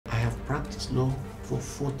practiced law for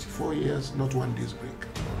 44 years, not 1 day's break.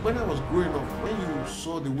 When I was growing up, when you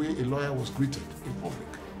saw the way a lawyer was greeted in public,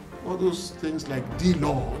 all those things like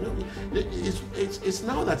D-law, it's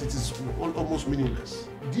now that it is almost meaningless.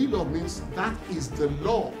 D-law means that is the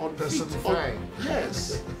law on feet.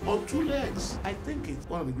 Yes, on 2 legs. I think it's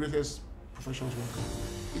one of the greatest professions one can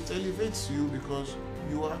do. It elevates you because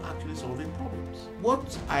you are actually solving problems.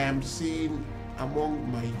 What I am seeing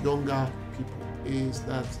among my younger people is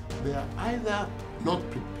that they are either not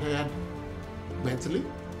prepared mentally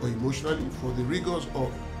or emotionally for the rigors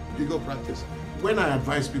of legal practice. When I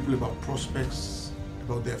advise people about prospects,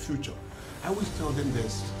 about their future, I always tell them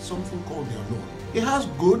there's something called the unknown. It has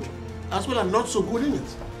good as well as not so good in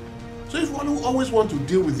it. So if you always want to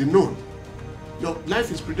deal with the known, your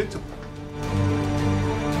life is predictable.